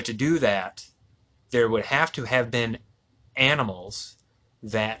 But to do that, there would have to have been animals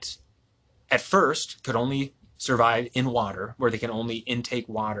that at first could only survive in water, where they can only intake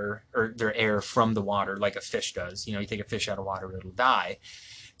water or their air from the water like a fish does. You take a fish out of water, it'll die.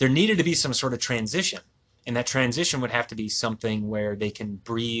 There needed to be some sort of transition. And that transition would have to be something where they can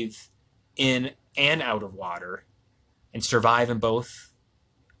breathe in and out of water and survive in both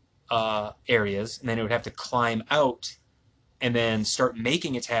areas. And then it would have to climb out and then start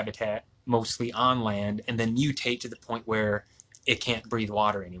making its habitat mostly on land and then mutate to the point where it can't breathe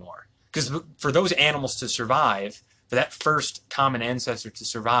water anymore. Because for those animals to survive, for that first common ancestor to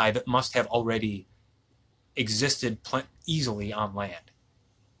survive, it must have already existed easily on land.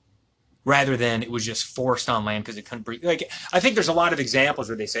 Rather than it was just forced on land because it couldn't breathe. Like, I think there's a lot of examples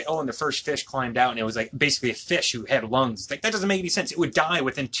where they say, oh, and the first fish climbed out and it was like basically a fish who had lungs. Like, that doesn't make any sense. It would die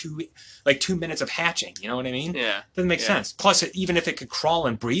within 2 minutes of hatching. You know what I mean? Yeah. Doesn't make sense. Plus, even if it could crawl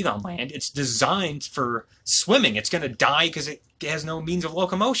and breathe on land, it's designed for swimming. It's going to die because it has no means of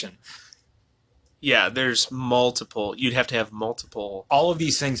locomotion. Yeah, there's multiple. You'd have to have multiple. All of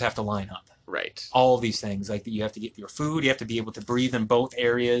these things have to line up. Right. All of these things. Like, you have to get your food. You have to be able to breathe in both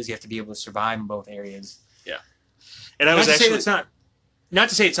areas. You have to be able to survive in both areas. Yeah. And I was actually... Not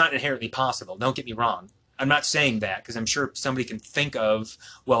to say it's not inherently possible. Don't get me wrong. I'm not saying that because I'm sure somebody can think of,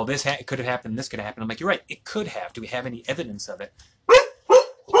 well, this could have happened, this could have happened. I'm like, you're right. It could have. Do we have any evidence of it?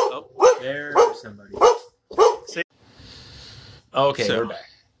 Oh, there's somebody. Okay, we're back.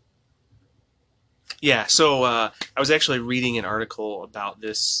 Yeah, so I was actually reading an article about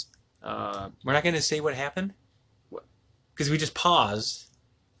this. We're not going to say what happened? What? Because we just paused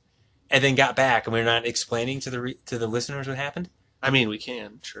and then got back, and we're not explaining to the listeners what happened? I mean, we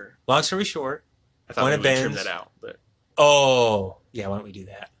can, sure. Long story short, I thought we would trim that out, but... Oh, yeah, why don't we do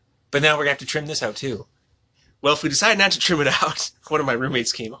that? But now we're going to have to trim this out, too. Well, if we decide not to trim it out, one of my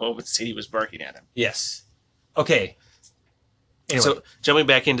roommates came home and said he was barking at him. Yes. Okay. Anyway. So, jumping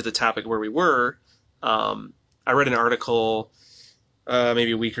back into the topic where we were... I read an article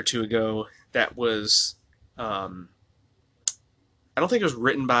maybe a week or two ago that was, I don't think it was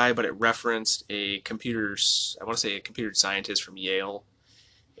written by, but it referenced I want to say a computer scientist from Yale.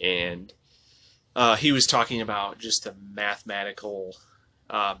 And he was talking about just the mathematical,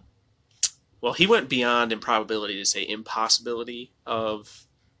 well, he went beyond improbability to say impossibility of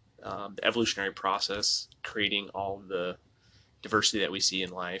the evolutionary process, creating all of the diversity that we see in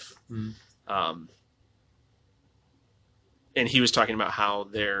life. Mm. And he was talking about how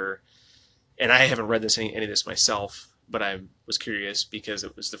and I haven't read any of this myself, but I was curious because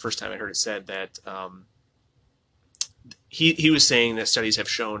it was the first time I heard it said that he was saying that studies have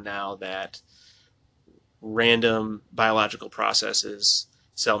shown now that random biological processes,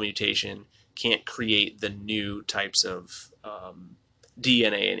 cell mutation, can't create the new types of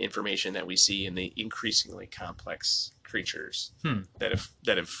DNA and information that we see in the increasingly complex creatures that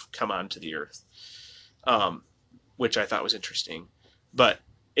have come onto the Earth. Which I thought was interesting. But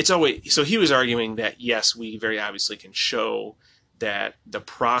it's always... So he was arguing that, yes, we very obviously can show that the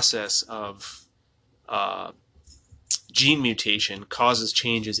process of gene mutation causes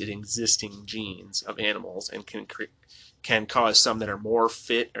changes in existing genes of animals and can cause some that are more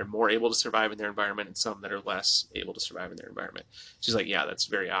fit or more able to survive in their environment and some that are less able to survive in their environment. She's like, yeah, that's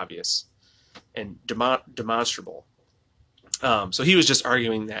very obvious. and demonstrable. So he was just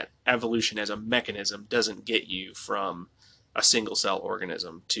arguing that evolution as a mechanism doesn't get you from a single cell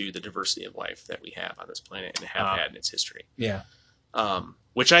organism to the diversity of life that we have on this planet and have had in its history. Yeah.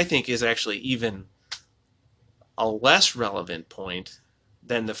 Which I think is actually even a less relevant point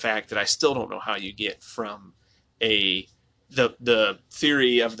than the fact that I still don't know how you get from the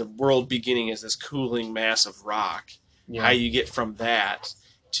theory of the world beginning as this cooling mass of rock, how you get from that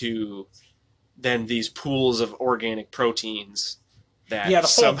to then these pools of organic proteins that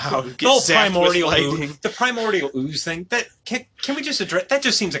somehow get zapped with lightning. The primordial ooze thing, that can we just address? That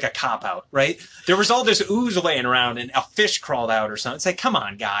just seems like a cop-out, right? There was all this ooze laying around and a fish crawled out or something. It's like, come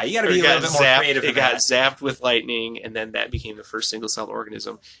on, guy. You got to be a little bit more creative. It got zapped with lightning, and then that became the first single-celled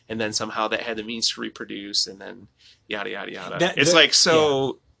organism, and then somehow that had the means to reproduce, and then yada, yada, yada.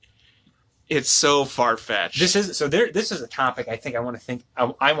 It's so far-fetched. This is a topic I think I want to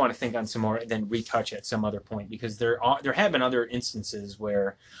think on some more, and then retouch at some other point, because there have been other instances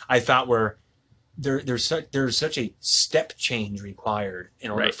where I thought there's such a step change required in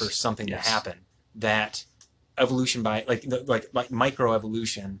order for something to happen, that evolution by like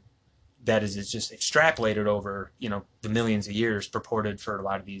microevolution that is just extrapolated over the millions of years purported for a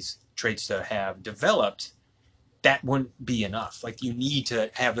lot of these traits to have developed. That wouldn't be enough. Like, you need to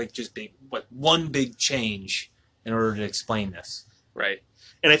have one big change in order to explain this. Right.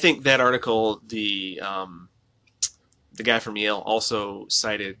 And I think that article, the guy from Yale also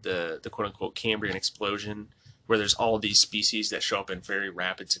cited the quote unquote Cambrian explosion, where there's all these species that show up in very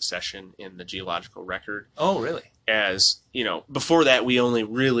rapid succession in the geological record. Oh, really? As before that, we only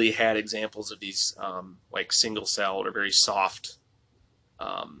really had examples of these like single celled or very soft.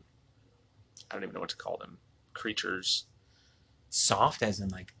 I don't even know what to call them. Creatures. Soft as in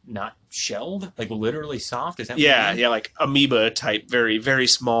like not shelled, like literally soft? Is that yeah, like amoeba type, very, very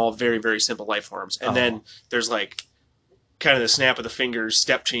small, very, very simple life forms. And then there's like kind of the snap of the fingers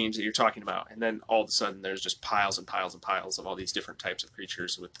step change that you're talking about, and then all of a sudden there's just piles and piles and piles of all these different types of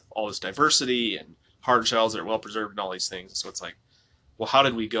creatures with all this diversity and hard shells that are well preserved and all these things. So it's like, well, how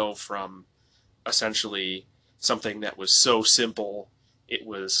did we go from essentially something that was so simple it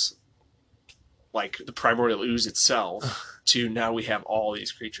was like the primordial ooze itself to now we have all these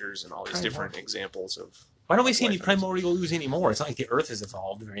creatures and all these different examples of... Why don't we see any primordial ooze anymore? It's not like the Earth has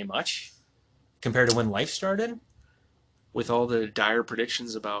evolved very much compared to when life started. With all the dire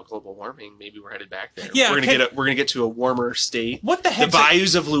predictions about global warming, maybe we're headed back there. Yeah, we're gonna get to a warmer state. What the heck? The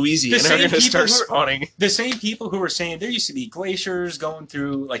bayous of Louisiana are gonna start spawning. The same people who were saying there used to be glaciers going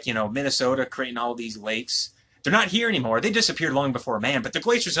through, like, Minnesota, creating all these lakes. They're not here anymore. They disappeared long before man. But the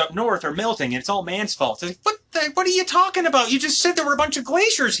glaciers up north are melting, and it's all man's fault. It's like, what are you talking about? You just said there were a bunch of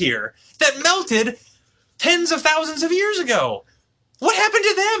glaciers here that melted tens of thousands of years ago. What happened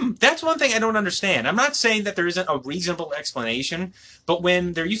to them? That's one thing I don't understand. I'm not saying that there isn't a reasonable explanation, but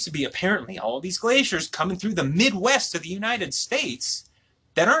when there used to be apparently all these glaciers coming through the Midwest of the United States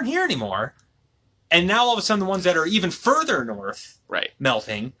that aren't here anymore, and now all of a sudden the ones that are even further north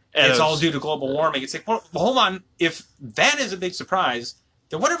melting, and it's all due to global warming. It's like, well, hold on. If that is a big surprise,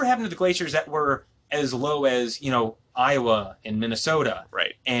 then whatever happened to the glaciers that were as low as, Iowa and Minnesota?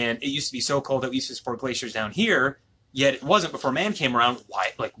 Right. And it used to be so cold that we used to support glaciers down here, yet it wasn't before man came around.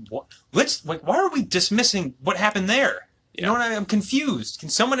 Why? Like, what? Why are we dismissing what happened there? You know what I'm confused. Can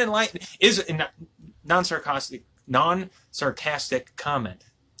someone enlighten? Is a non-sarcastic comment.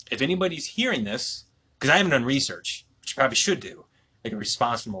 If anybody's hearing this, because I haven't done research, which you probably should do, like a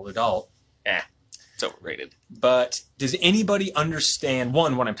responsible adult. It's overrated. But does anybody understand,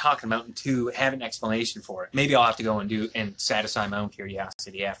 one, what I'm talking about, and two, have an explanation for it? Maybe I'll have to go and satisfy my own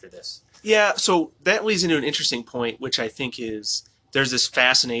curiosity after this. Yeah, so that leads into an interesting point, which I think is there's this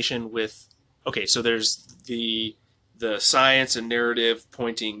fascination with, so there's the science and narrative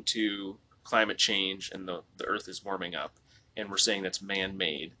pointing to climate change and the Earth is warming up, and we're saying that's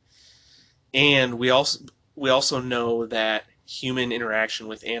man-made. And we also know that human interaction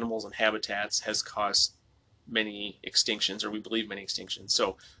with animals and habitats has caused many extinctions, or we believe many extinctions.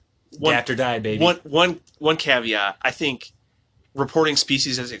 So adapt or die, baby. One caveat, I think reporting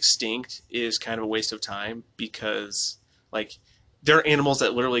species as extinct is kind of a waste of time, because like there are animals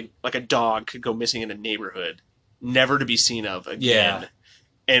that literally, like a dog, could go missing in a neighborhood, never to be seen of again.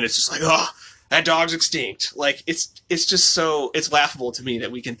 And it's just like, oh, that dog's extinct. Like it's just so, it's laughable to me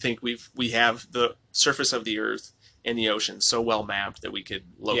that we can think we have the surface of the Earth and the ocean so well mapped that we could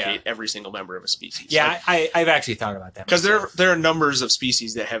locate every single member of a species. Yeah, I've actually thought about that. Because there are numbers of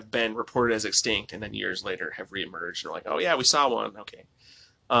species that have been reported as extinct and then years later have reemerged and are like, oh yeah, we saw one. Okay.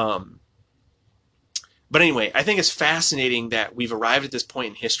 But anyway, I think it's fascinating that we've arrived at this point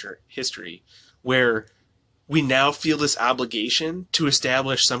in history where we now feel this obligation to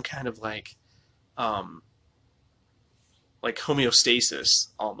establish some kind of um, like homeostasis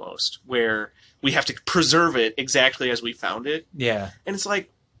almost, where we have to preserve it exactly as we found it. Yeah. And it's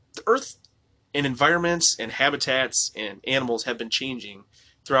like the Earth and environments and habitats and animals have been changing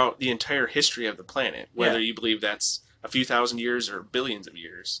throughout the entire history of the planet, whether you believe that's a few thousand years or billions of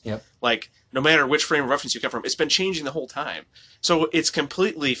years. Yep. Like, no matter which frame of reference you come from, it's been changing the whole time. So it's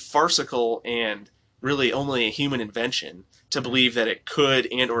completely farcical and really only a human invention to believe that it could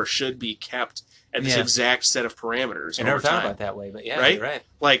and or should be kept at this exact set of parameters. I never thought about it that way, but yeah, right? You're right.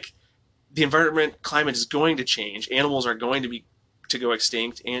 Like, the environment, climate is going to change. Animals are going to go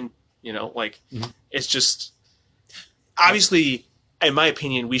extinct, and it's just obviously, in my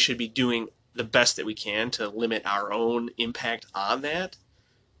opinion, we should be doing the best that we can to limit our own impact on that.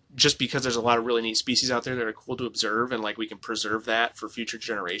 Just because there's a lot of really neat species out there that are cool to observe, and like we can preserve that for future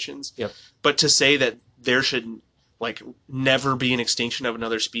generations. Yep. But to say that there should never be an extinction of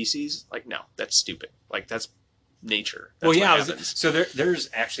another species, no, that's stupid. That's nature. That's so there's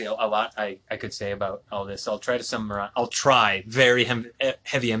actually a lot I could say about all this. I'll try to summarize. I'll try very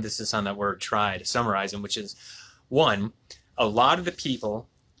heavy emphasis on that word "try" to summarize them, which is one, a lot of the people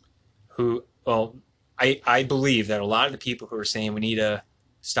who, I believe that a lot of the people who are saying we need to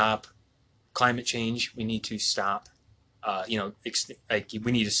stop climate change, we need to stop,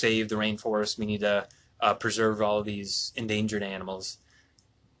 we need to save the rainforest, we need to preserve all of these endangered animals.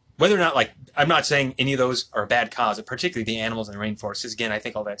 Whether or not, I'm not saying any of those are a bad cause, particularly the animals in the rainforest, because again, I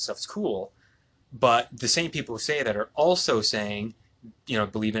think all that stuff's cool. But the same people who say that are also saying,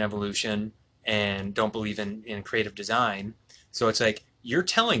 believe in evolution and don't believe in creative design. So it's like, you're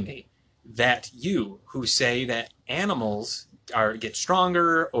telling me that you who say that animals get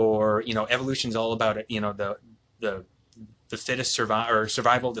stronger, or evolution's all about it, the fittest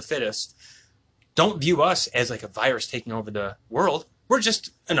survival of the fittest, don't view us as like a virus taking over the world. We're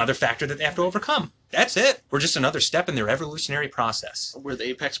just another factor that they have to overcome. That's it. We're just another step in their evolutionary process. We're the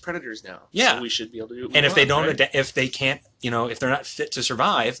apex predators now. Yeah. So we should be able to do it. And if they don't, if they can't, if they're not fit to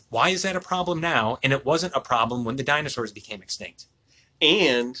survive, why is that a problem now? And it wasn't a problem when the dinosaurs became extinct.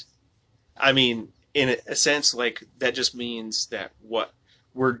 And, I mean, in a sense, that just means that what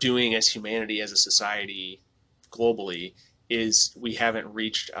we're doing as humanity, as a society, globally, is we haven't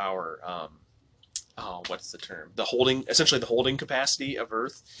reached our what's the term? Essentially the holding capacity of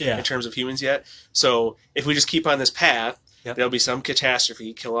Earth in terms of humans yet. So if we just keep on this path, there'll be some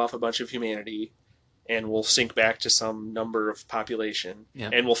catastrophe, kill off a bunch of humanity, and we'll sink back to some number of population,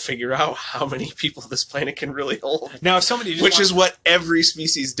 and we'll figure out how many people this planet can really hold. Now, if somebody is what every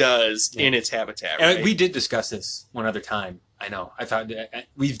species does in its habitat. Right? And we did discuss this one other time. I know. I thought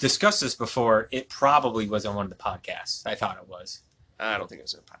we've discussed this before. It probably was on one of the podcasts. I thought it was. I don't think it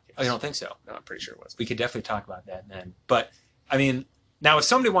was in a podcast. Oh, you don't think so? No, I'm pretty sure it was. We could definitely talk about that then. But I mean, now if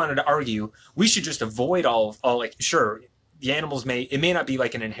somebody wanted to argue, we should just avoid all sure, the animals it may not be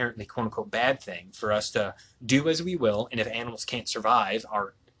like an inherently quote unquote bad thing for us to do as we will, and if animals can't survive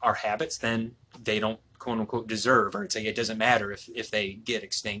our habits, then they don't quote unquote deserve, or it's like it doesn't matter if they get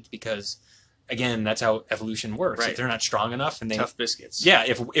extinct, because again, that's how evolution works. Right. If they're not strong enough, and they tough biscuits. Yeah,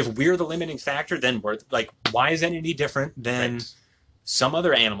 if we're the limiting factor, then we're why is that any different than some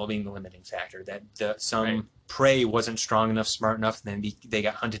other animal being the limiting factor? That some prey wasn't strong enough, smart enough, and then they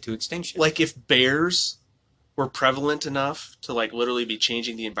got hunted to extinction. Like if bears were prevalent enough to literally be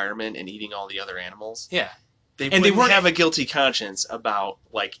changing the environment and eating all the other animals. Yeah. They wouldn't have a guilty conscience about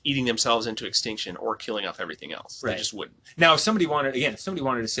eating themselves into extinction or killing off everything else. Right. They just wouldn't. Now, if somebody wanted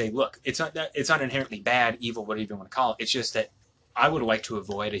to say, look, it's not inherently bad, evil, whatever you want to call it. It's just that I would like to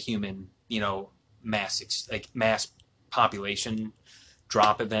avoid a human, mass population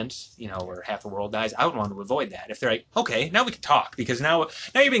drop event, where half the world dies. I would want to avoid that. If they're like, okay, now we can talk, because now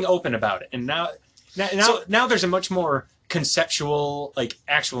you're being open about it, and now there's a much more conceptual,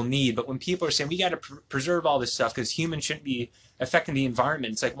 actual need. But when people are saying we got to preserve all this stuff because humans shouldn't be affecting the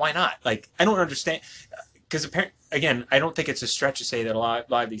environment, it's like, why not? I don't understand, because again, I don't think it's a stretch to say that a lot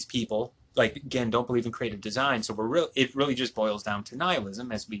of these people, don't believe in creative design. So it really just boils down to nihilism.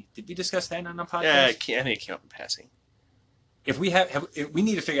 Did we discuss that on a podcast? Yeah, I think it came up in passing. If we we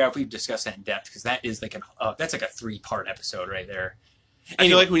need to figure out if we've discussed that in depth, because that is that's like a 3-part episode right there. I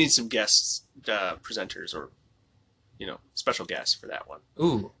feel like we need some guests, presenters, or special guests for that one.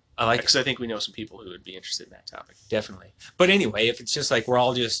 Ooh, I like it. Because I think we know some people who would be interested in that topic. Definitely. But anyway, if it's just we're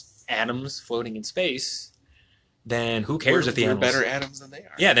all just atoms floating in space, then who cares if the we're animals... better atoms than they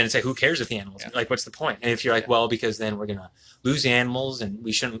are. Yeah, then it's like, who cares if the animals... Yeah. Like, what's the point? And if you're like, well, because then we're going to lose the animals and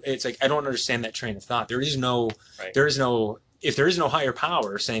we shouldn't... It's like, I don't understand that train of thought. There is no... Right. There is no... If there is no higher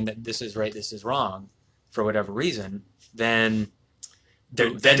power saying that this is right, this is wrong, for whatever reason, then... We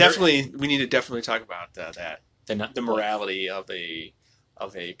need to definitely talk about the morality of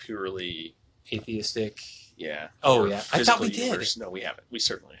a purely atheistic... Yeah. Oh, yeah. I thought we universe. did. No, we haven't. We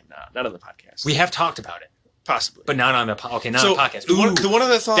certainly have not. Not on the podcast. We have talked about it. Possibly. But not on the podcast. Not on the podcast. The one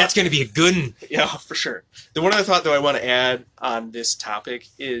other thought... That's going to be a good one. Yeah, for sure. The one other thought, though, I want to add on this topic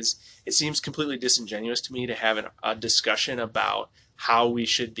is it seems completely disingenuous to me to have a discussion about how we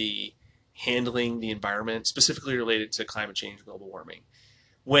should be handling the environment, specifically related to climate change, global warming,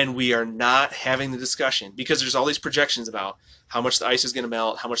 when we are not having the discussion, because there's all these projections about how much the ice is going to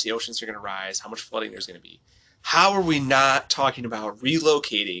melt, how much the oceans are going to rise, how much flooding there's going to be. How are we not talking about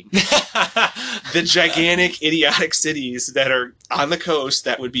relocating the gigantic, idiotic cities that are on the coast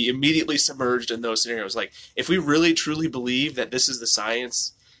that would be immediately submerged in those scenarios? Like, if we really, truly believe that this is the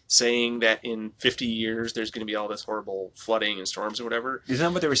science saying that in 50 years there's going to be all this horrible flooding and storms or whatever. Isn't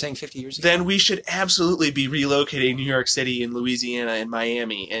that what they were saying 50 years ago? Then we should absolutely be relocating New York City and Louisiana and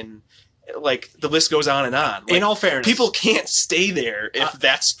Miami and... Like, the list goes on and on. Like, in all fairness, people can't stay there if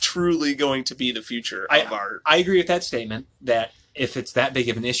that's truly going to be the future of our... I agree with that statement, that if it's that big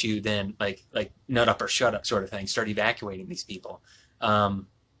of an issue, then like nut up or shut up sort of thing, start evacuating these people.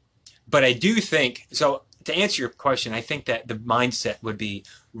 But I do think, so to answer your question, I think that the mindset would be,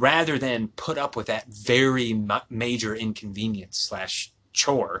 rather than put up with that very major inconvenience /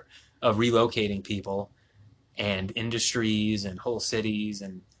 chore of relocating people and industries and whole cities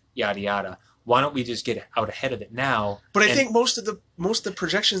and yada yada, why don't we just get out ahead of it now? But I think most of the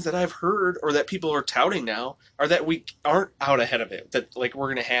projections that I've heard or that people are touting now are that we aren't out ahead of it. That, like,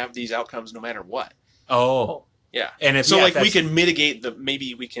 we're going to have these outcomes no matter what. Oh, yeah. And if, so yeah, like we can mitigate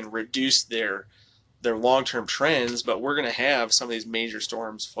maybe we can reduce their long-term trends, but we're going to have some of these major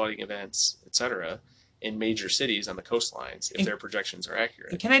storms, flooding events, etc., in major cities on the coastlines if their projections are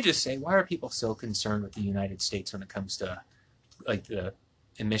accurate. And can I just say, why are people so concerned with the United States when it comes to like the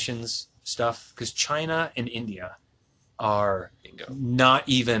emissions stuff? Because China and India are not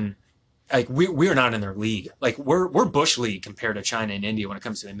even, like, we're not in their league. Like, we're Bush league compared to China and India when it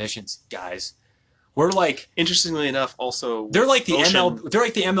comes to emissions, guys. We're like, interestingly enough, also they're like the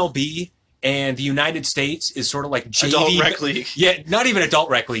MLB, and the United States is sort of like JV adult rec league. Yeah, not even adult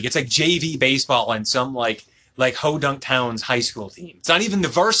rec league. It's like JV baseball and some like Ho-Dunk Town's high school team. It's not even the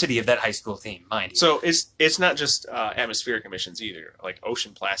varsity of that high school team, mind you. So it's not just atmospheric emissions either, like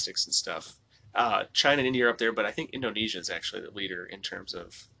ocean plastics and stuff. China and India are up there, but I think Indonesia is actually the leader in terms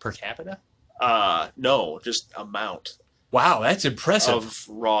of per capita. No, just amount. Wow, that's impressive.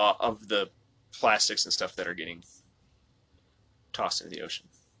 Of the plastics and stuff that are getting tossed into the ocean.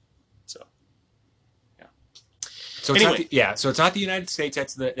 So, yeah. So it's anyway, so it's not the United States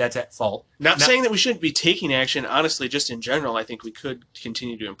that's at fault. Not saying that we shouldn't be taking action. Honestly, just in general, I think we could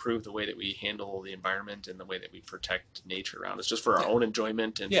continue to improve the way that we handle the environment and the way that we protect nature around us, just for our own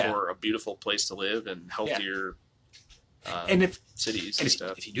enjoyment and for a beautiful place to live and healthier cities and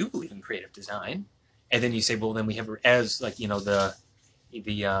stuff. If you do believe in creative design, and then you say, well, then we have, as like, you know, the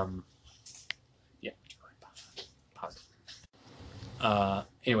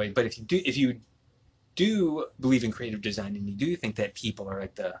anyway, but if you do believe in creative design and you do think that people are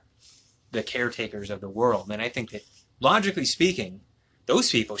like the caretakers of the world, then I think that, logically speaking,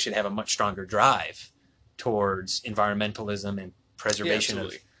 those people should have a much stronger drive towards environmentalism and preservation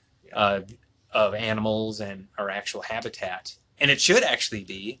of animals and our actual habitat. And it should actually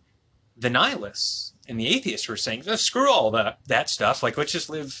be the nihilists and the atheists who are saying, oh, screw all that stuff. Like, let's just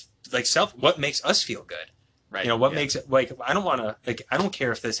live like what makes us feel good. Right. You know, what makes it, like, I don't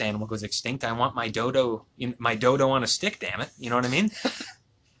care if this animal goes extinct. I want my dodo on a stick, damn it. You know what I mean?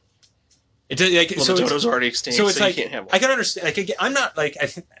 The dodo's already extinct, so like, you can't have one. I can understand, like, I'm not, like, I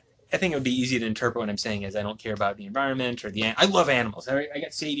think it would be easy to interpret what I'm saying as I don't care about the environment or I love animals. I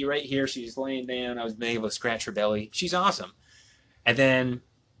got Sadie right here. She's laying down. I was able to scratch her belly. She's awesome. And then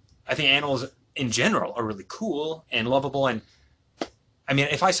I think animals in general are really cool and lovable. And I mean,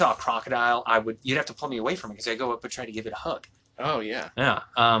 if I saw a crocodile, you'd have to pull me away from it because I go up and try to give it a hug. Oh yeah. Yeah.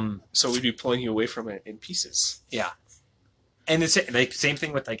 So we'd be pulling you away from it in pieces. Yeah. And it's like same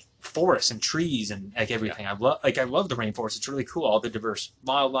thing with like forests and trees and like everything. Yeah. I love the rainforest. It's really cool, all the diverse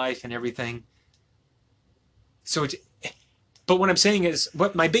wildlife and everything. So but what I'm saying is,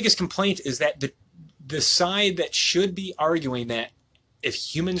 what my biggest complaint is that the side that should be arguing that if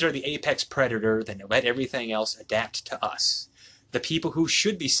humans are the apex predator, then let everything else adapt to us. The people who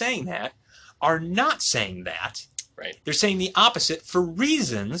should be saying that are not saying that. Right. They're saying the opposite for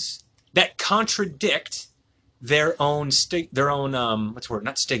reasons that contradict their own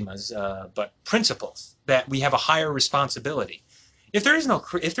not stigmas, but principles, that we have a higher responsibility. If there is no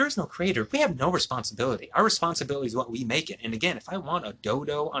creator, we have no responsibility. Our responsibility is what we make it. And again, if I want a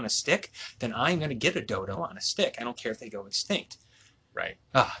dodo on a stick, then I'm going to get a dodo on a stick. I don't care if they go extinct. Right.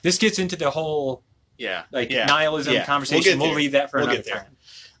 This gets into the whole nihilism conversation. We'll leave that for another time.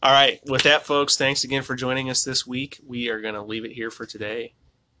 All right. With that, folks, thanks again for joining us this week. We are going to leave it here for today.